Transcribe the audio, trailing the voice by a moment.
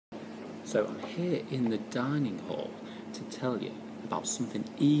So I'm here in the dining hall to tell you about something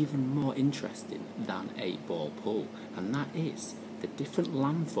even more interesting than 8-ball pool, and that is the different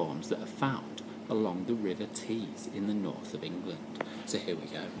landforms that are found along the River Tees in the north of England. So here we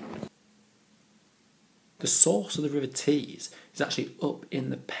go. The source of the River Tees is actually up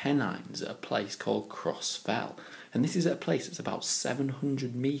in the Pennines at a place called Crossbow, and this is at a place that's about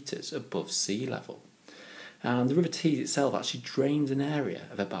 700 metres above sea level. And the River Tees itself actually drains an area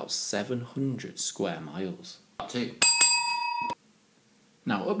of about 700 square miles.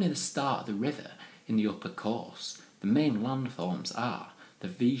 Now, up near the start of the river, in the upper course, the main landforms are the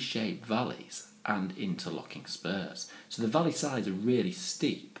V-shaped valleys and interlocking spurs. So the valley sides are really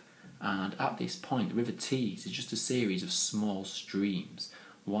steep, and at this point the River Tees is just a series of small streams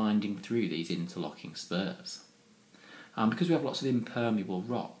winding through these interlocking spurs. And because we have lots of impermeable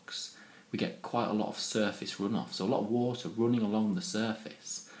rocks, we get quite a lot of surface runoff, so a lot of water running along the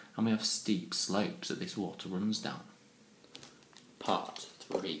surface, and we have steep slopes that this water runs down. Part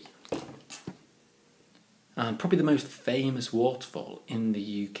 3. And probably the most famous waterfall in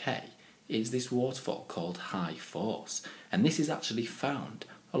the UK is this waterfall called High Force, and this is actually found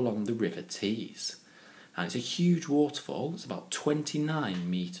along the River Tees. And it's a huge waterfall, it's about 29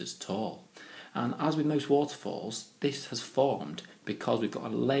 metres tall. And as with most waterfalls, this has formed because we've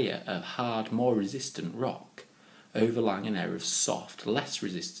got a layer of hard, more resistant rock overlying an area of soft, less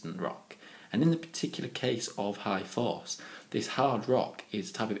resistant rock. And in the particular case of High Force, this hard rock is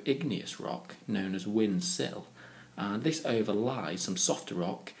a type of igneous rock known as wind sill, and this overlies some softer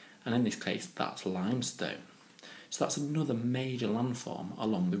rock, and in this case that's limestone. So that's another major landform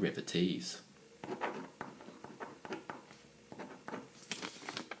along the River Tees.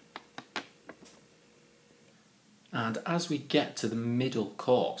 And as we get to the middle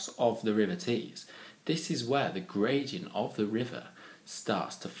course of the River Tees, this is where the gradient of the river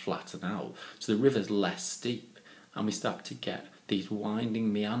starts to flatten out. So the river's less steep, and we start to get these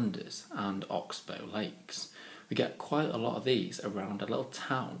winding meanders and oxbow lakes. We get quite a lot of these around a little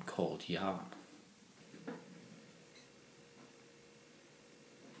town called Yarm.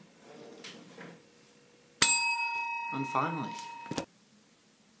 And finally,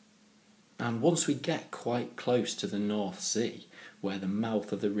 and once we get quite close to the North Sea, where the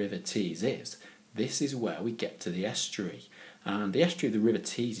mouth of the River Tees is, this is where we get to the estuary. And the estuary of the River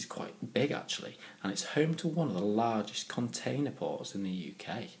Tees is quite big actually, and it's home to one of the largest container ports in the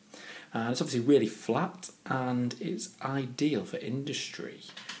UK. And it's obviously really flat, and it's ideal for industry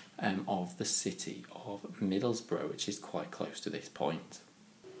of the city of Middlesbrough, which is quite close to this point.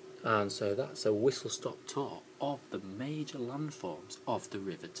 And so that's a whistle-stop tour of the major landforms of the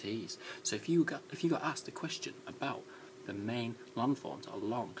River Tees. So if you got asked a question about the main landforms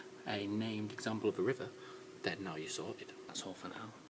along a named example of a river, then now you're sorted. That's all for now.